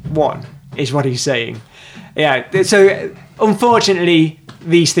 1 is what he's saying. Yeah. So unfortunately,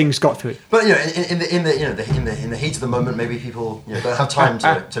 these things got through. But in the heat of the moment, maybe people don't have time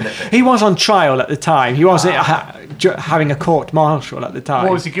to nitpick. He was on trial at the time. He wasn't having a court martial at the time.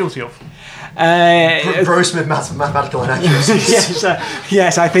 What was he guilty of? Gross mathematical inaccuracies.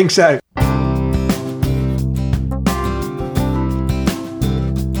 Yes, I think so.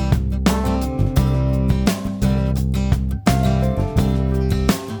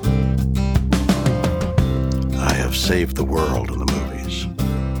 I have saved the world in the movies.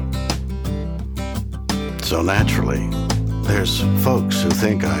 So naturally, there's folks who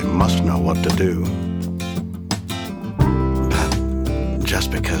think I must know what to do. But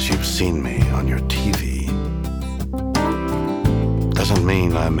just because you've seen me on your TV doesn't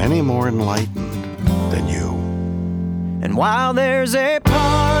mean I'm any more enlightened than you. And while there's a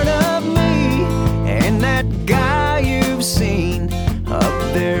part of me and that guy you've seen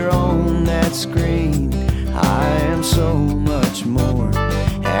up there on that screen, I am so much more.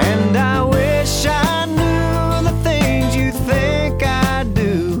 And I wish I knew the things you think I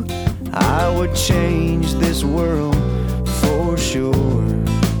do. I would change this world for sure.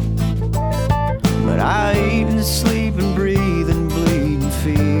 But I eat and sleep and breathe and bleed and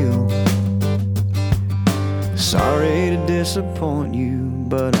feel. Sorry to disappoint you,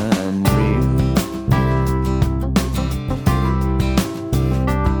 but I'm real.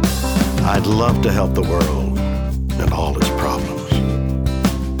 I'd love to help the world and all its problems.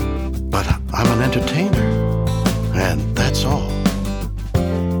 But I'm an entertainer, and that's all.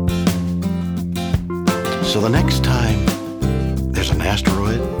 So the next time there's an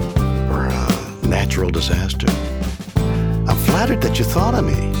asteroid or a natural disaster, I'm flattered that you thought of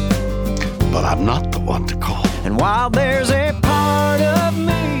me, but I'm not the one to call. And while there's a part of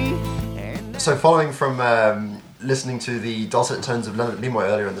me... So following from listening to the dulcet tones of Leonard Nimoy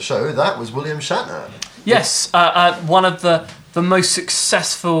earlier in the show, that was William Shatner. Yes, one of the most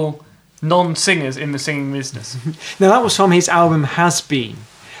successful non-singers in the singing business. Now that was from his album Has Been,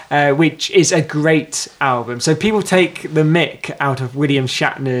 which is a great album. So people take the mick out of William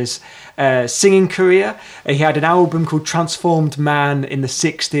Shatner's singing career. He had an album called Transformed Man in the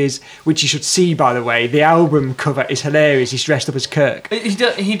 60s, which you should see, by the way. The album cover is hilarious. He's dressed up as Kirk.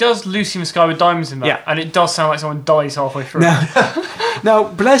 He does Lucy in the Sky with Diamonds in that, and it does sound like someone dies halfway through. Now,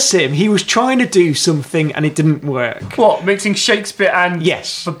 bless him, he was trying to do something and it didn't work. What, mixing Shakespeare and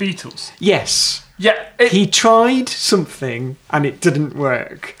Yes. the Beatles? Yes. Yeah. He tried something and it didn't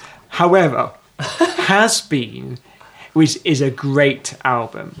work. However, Has Been is a great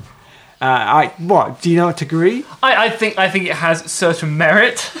album. Do you not agree? I think it has certain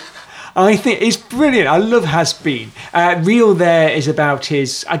merit. I think it's brilliant. I love Has Been. Real there is about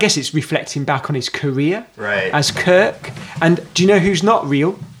his, I guess it's reflecting back on his career as Kirk. And do you know who's not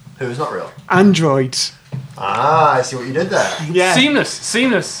real? Who's not real? Androids. Ah, I see what you did there. Yeah.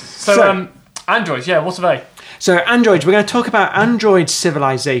 Seamless. So androids, what are they? So androids, we're going to talk about android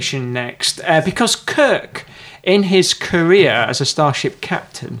civilization next, because Kirk, in his career as a starship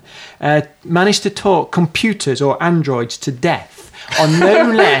captain, managed to talk computers or androids to death on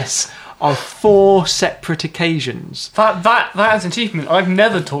no less of 4 separate occasions. That's an achievement. I've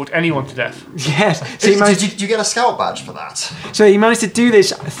never talked anyone to death. Yes. So Did you get a scout badge for that? So he managed to do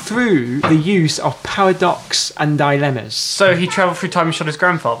this through the use of paradox and dilemmas. So he travelled through time and shot his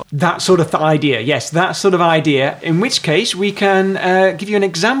grandfather? That sort of idea, yes, that sort of idea. In which case, we can give you an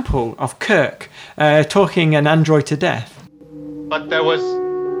example of Kirk talking an android to death. But there was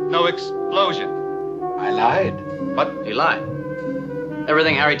no explosion. I lied. But he lied.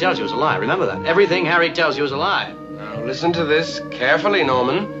 Everything Harry tells you is a lie. Remember that. Everything Harry tells you is a lie. Now listen to this carefully,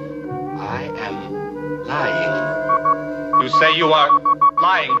 Norman. I am lying. You say you are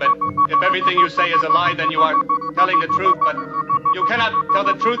lying, but if everything you say is a lie, then you are telling the truth. But You cannot tell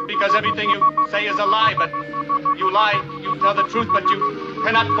the truth because everything you say is a lie, but you lie, you tell the truth, but you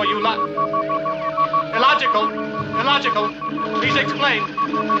cannot, for you lie. Illogical. Please explain.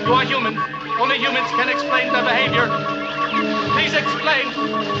 You are human. Only humans can explain their behavior. Please explain.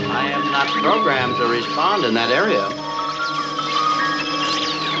 I am not programmed to respond in that area.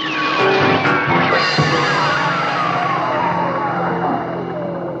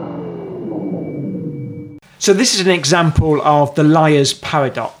 So this is an example of the liar's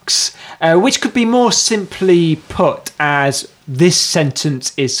paradox, which could be more simply put as this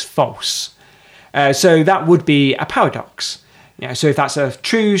sentence is false. So that would be a paradox. So if that's a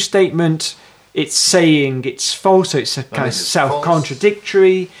true statement, it's saying it's false, so it's a kind of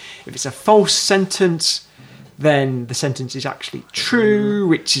self-contradictory. If it's a false sentence, then the sentence is actually true,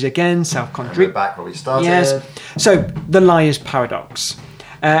 which is again self-contradictory. Back where we started. Yes. So the liar's paradox.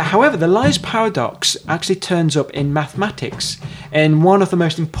 However, the liar's paradox actually turns up in mathematics in one of the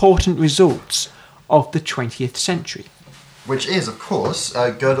most important results of the 20th century. Which is, of course,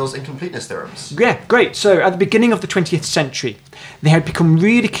 Gödel's incompleteness theorems. Yeah, great. So at the beginning of the 20th century, they had become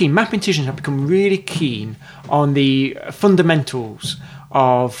really keen, mathematicians had become really keen on the fundamentals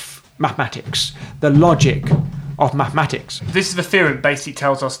of mathematics, the logic of mathematics. This is the theorem basically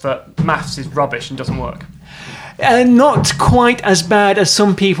tells us that maths is rubbish and doesn't work. Not quite as bad as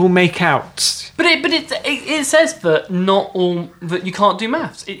some people make out. But it says that that you can't do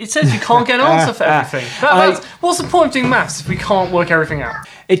maths. It says you can't get an answer for everything. What's the point of doing maths if we can't work everything out?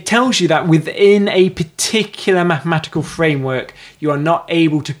 It tells you that within a particular mathematical framework, you are not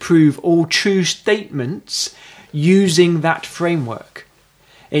able to prove all true statements using that framework.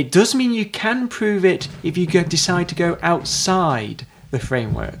 It does mean you can prove it if you decide to go outside the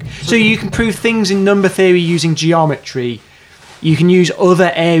framework. So you can prove things in number theory using geometry. You can use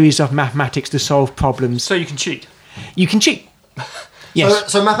other areas of mathematics to solve problems. So you can cheat. You can cheat.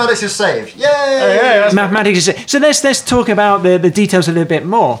 Yes. So mathematics is saved. Yay! Mathematics is saved. So let's talk about the details a little bit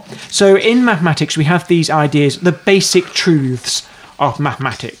more. So in mathematics, we have these ideas, the basic truths of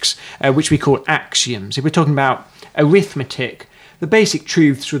mathematics, which we call axioms. If we're talking about arithmetic, the basic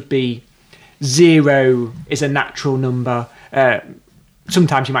truths would be 0 is a natural number.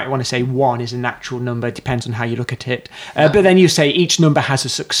 Sometimes you might want to say 1 is a natural number. It depends on how you look at it. But then you say each number has a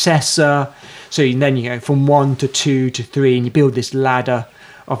successor. So then you go from 1 to 2 to 3, and you build this ladder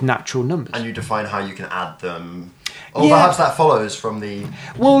of natural numbers. And you define how you can add them. Or perhaps that follows from the...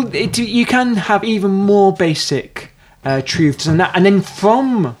 Well, you can have even more basic truths than that. And then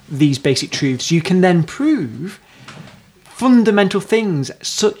from these basic truths, you can then prove fundamental things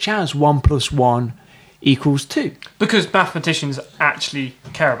such as 1 plus 1 equals 2. Because mathematicians actually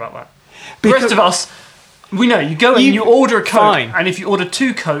care about that. The rest of us, we know, you go and you order a Coke, and if you order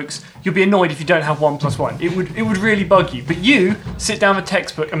 2 Cokes, you'll be annoyed if you don't have 1 plus 1. It would really bug you. But you sit down with a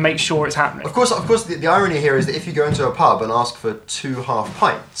textbook and make sure it's happening. Of course, the irony here is that if you go into a pub and ask for 2 half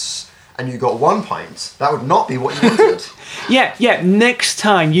pints, and you got 1 pint, that would not be what you wanted. Yeah. Next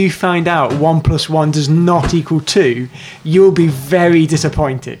time you find out 1 plus 1 does not equal 2, you'll be very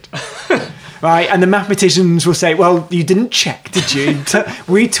disappointed. Right, and the mathematicians will say, well, you didn't check, did you?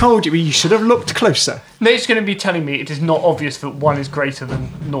 We told you, you should have looked closer. Nate's going to be telling me it is not obvious that 1 is greater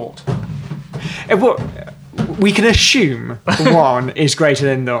than 0. We can assume 1 is greater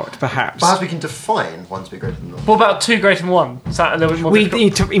than 0, perhaps. Perhaps we can define 1 to be greater than 0. What about 2 greater than 1? Is that a little bit more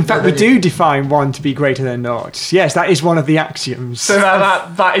difficult? In fact, we do define 1 to be greater than 0. Yes, that is one of the axioms. So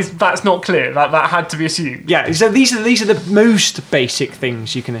that's not clear. That had to be assumed. Yeah, so these are the most basic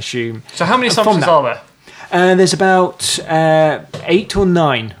things you can assume. So how many assumptions are there? There's about 8 or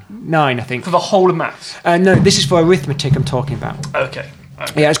 9. 9, I think. For the whole of maths? No, this is for arithmetic I'm talking about. Okay.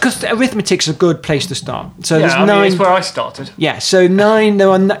 Yeah, it's because arithmetic's a good place to start. So yeah, there's 9. It's where I started. Yeah, so 9.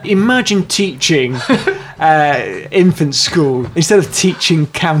 Imagine teaching infant school instead of teaching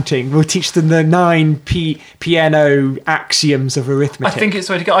counting. We'll teach them the 9 piano axioms of arithmetic. I think it's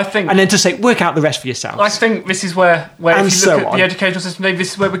the way to go. And then to say, work out the rest for yourselves. I think this is where if you look at the educational system today,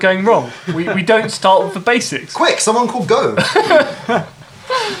 this is where we're going wrong. We don't start with the basics. Quick, someone call Go.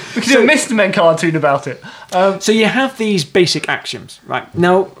 We can do a Mr. Men cartoon about it. So you have these basic axioms, right?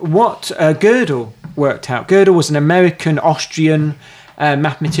 Now, what Gödel worked out, Gödel was an American-Austrian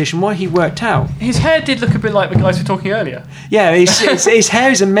mathematician. What he worked out... His hair did look a bit like the guys we were talking earlier. Yeah, his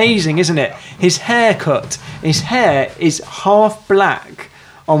hair is amazing, isn't it? His haircut, his hair is half black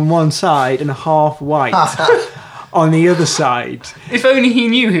on one side and half white on the other side. If only he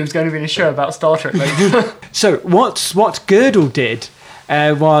knew he was going to be in a show about Star Trek later. So what Gödel did...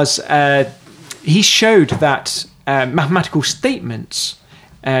 he showed that mathematical statements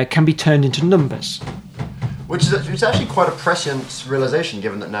can be turned into numbers. Which is actually quite a prescient realization,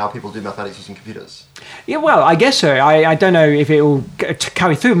 given that now people do mathematics using computers. Yeah, well, I guess so. I don't know if it will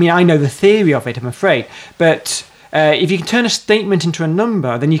carry through. I mean, I know the theory of it, I'm afraid. But if you can turn a statement into a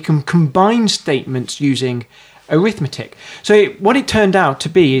number, then you can combine statements using arithmetic. So what it turned out to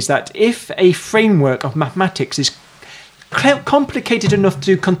be is that if a framework of mathematics is complicated enough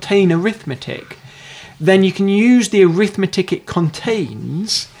to contain arithmetic, then you can use the arithmetic it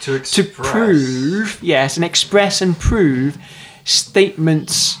contains to prove, yes, and express and prove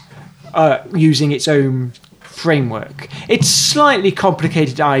statements using its own framework. It's a slightly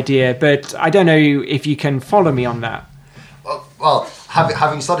complicated idea, but I don't know if you can follow me on that. Well,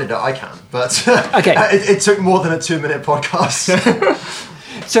 having studied it, I can, but okay. it took more than a 2-minute podcast.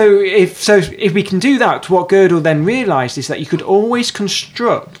 So if we can do that, what Gödel then realised is that you could always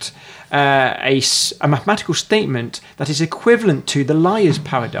construct a mathematical statement that is equivalent to the liar's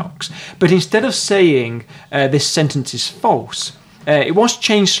paradox. But instead of saying this sentence is false, it was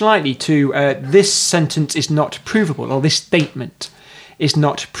changed slightly to this sentence is not provable, or this statement is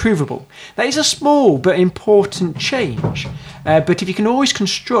not provable. That is a small but important change. But if you can always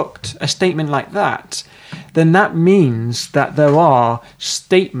construct a statement like that, then that means that there are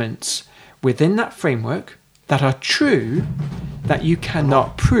statements within that framework that are true that you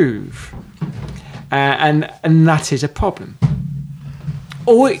cannot prove. And that is a problem.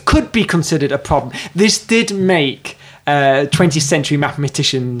 Or it could be considered a problem. This did make 20th century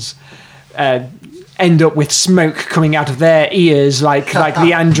mathematicians end up with smoke coming out of their ears like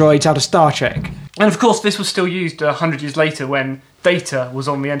the androids out of Star Trek. And of course, this was still used 100 years later when Data was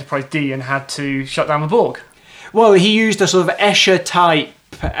on the Enterprise D and had to shut down the Borg. Well, he used a sort of Escher-type,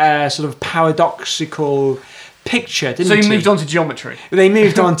 sort of paradoxical picture, didn't he? So he moved on to geometry. They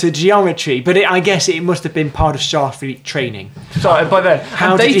moved on to geometry, but I guess it must have been part of Starfleet training. So by then,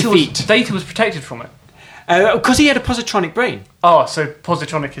 how did Data was protected from it? Because he had a positronic brain. Oh, so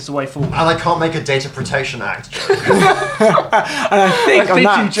positronic is the way forward. And I can't make a Data Protection Act joke. And I think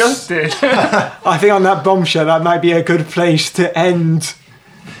you just did. I think on that bombshell, that might be a good place to end.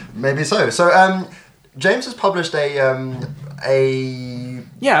 Maybe so. So, James has published an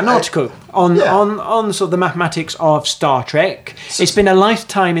article on sort of the mathematics of Star Trek. It's been a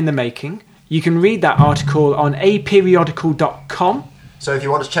lifetime in the making. You can read that article on aperiodical.com. So if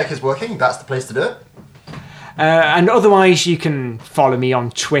you want to check his working, that's the place to do it. And otherwise, you can follow me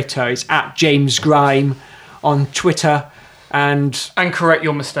on Twitter. It's at James Grime on Twitter. And correct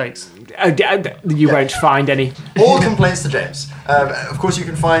your mistakes. You won't find any. All complaints to James. Of course, you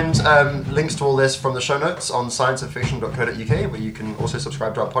can find links to all this from the show notes on scienceoffiction.co.uk, where you can also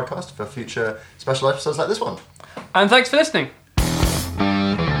subscribe to our podcast for future special episodes like this one. And thanks for listening.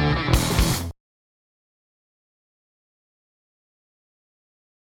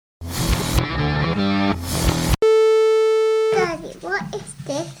 Daddy, what is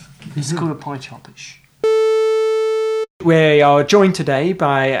this? It's called a pie chart. We are joined today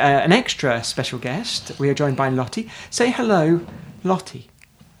by an extra special guest. We are joined by Lottie. Say hello, Lottie.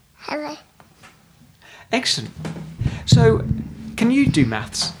 Hello. Excellent. So, can you do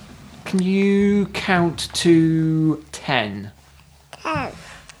maths? Can you count to 10? 10.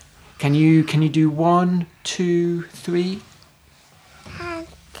 Can you do 1, 2, 3? 1,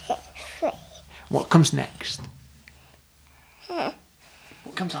 2, 3. What comes next? What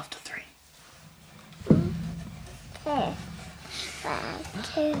comes after 3? 1,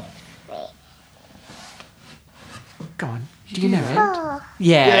 2, 3. Go on. Do you know it? 4.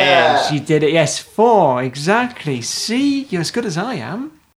 Yes, you did it. Yes, 4. Exactly. See, you're as good as I am.